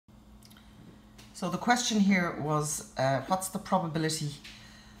So the question here was, what's the probability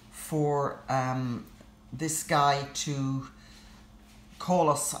for this guy to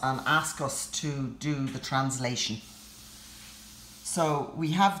call us and ask us to do the translation? So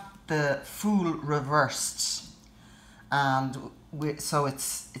we have the fool reversed, and so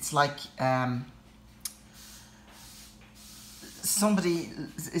it's like somebody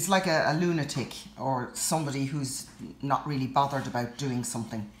is like a lunatic, or somebody who's not really bothered about doing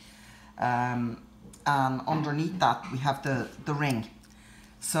something. And underneath that we have the ring.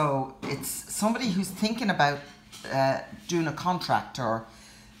 So it's somebody who's thinking about doing a contract, or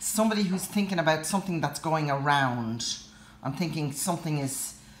somebody who's thinking about something that's going around. I'm thinking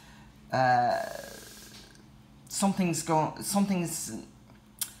something's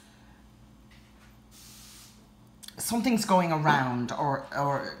going around,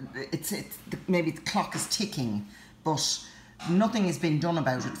 or it's maybe the clock is ticking, but nothing has been done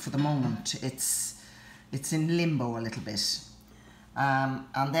about it for the moment. It's in limbo a little bit.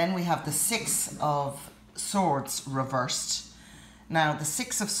 And then we have the Six of Swords reversed. Now the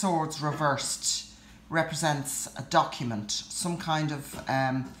Six of Swords reversed represents a document, some kind of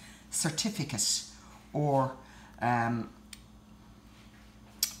certificate, or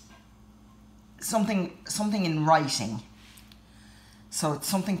something in writing. So it's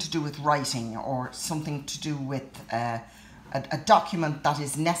something to do with writing, or something to do with a document that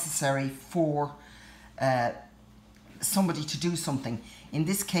is necessary for somebody to do something. In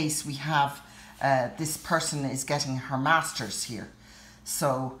this case, we have this person is getting her master's here.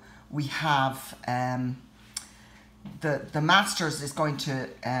 So we have the master's is going to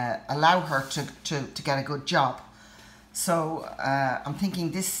allow her to get a good job. So I'm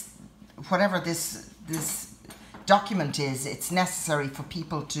thinking whatever this document is, it's necessary for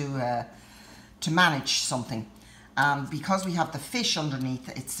people to manage something. And because we have the fish underneath,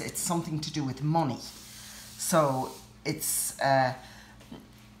 it's something to do with money. So it's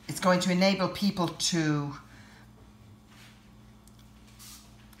going to enable people to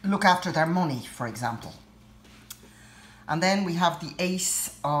look after their money, for example. And then we have the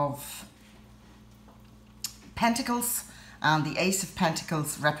Ace of Pentacles, and the Ace of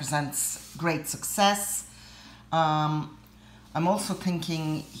Pentacles represents great success. I'm also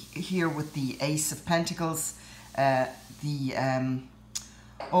thinking here with the Ace of Pentacles, the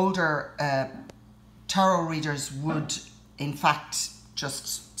older tarot readers would in fact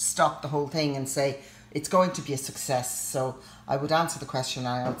just stop the whole thing and say it's going to be a success. So I would answer the question and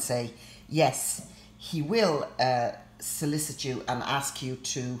I would say yes, he will solicit you and ask you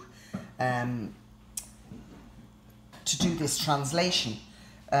to do this translation.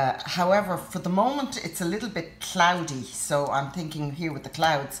 However, for the moment it's a little bit cloudy, so I'm thinking here with the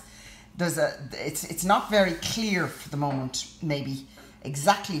clouds, it's not very clear for the moment, maybe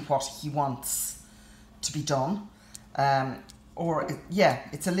exactly what he wants to be done.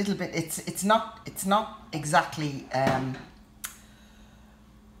 It's a little bit, it's not exactly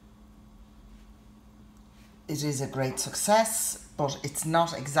it is a great success, but it's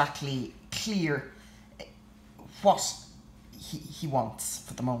not exactly clear what he wants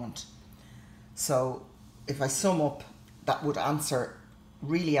for the moment. So if I sum up, that would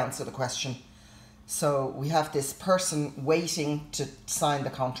really answer the question. So we have this person waiting to sign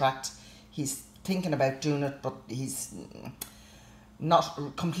the contract. He's thinking about doing it, but he's not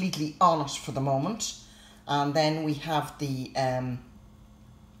completely on it for the moment. And then we have the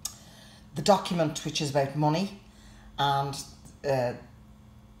document, which is about money, and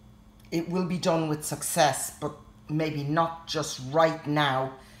it will be done with success, but maybe not just right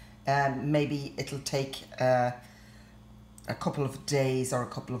now. Maybe it'll take a couple of days or a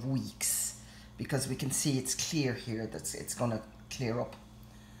couple of weeks, because we can see it's clear here that it's going to clear up.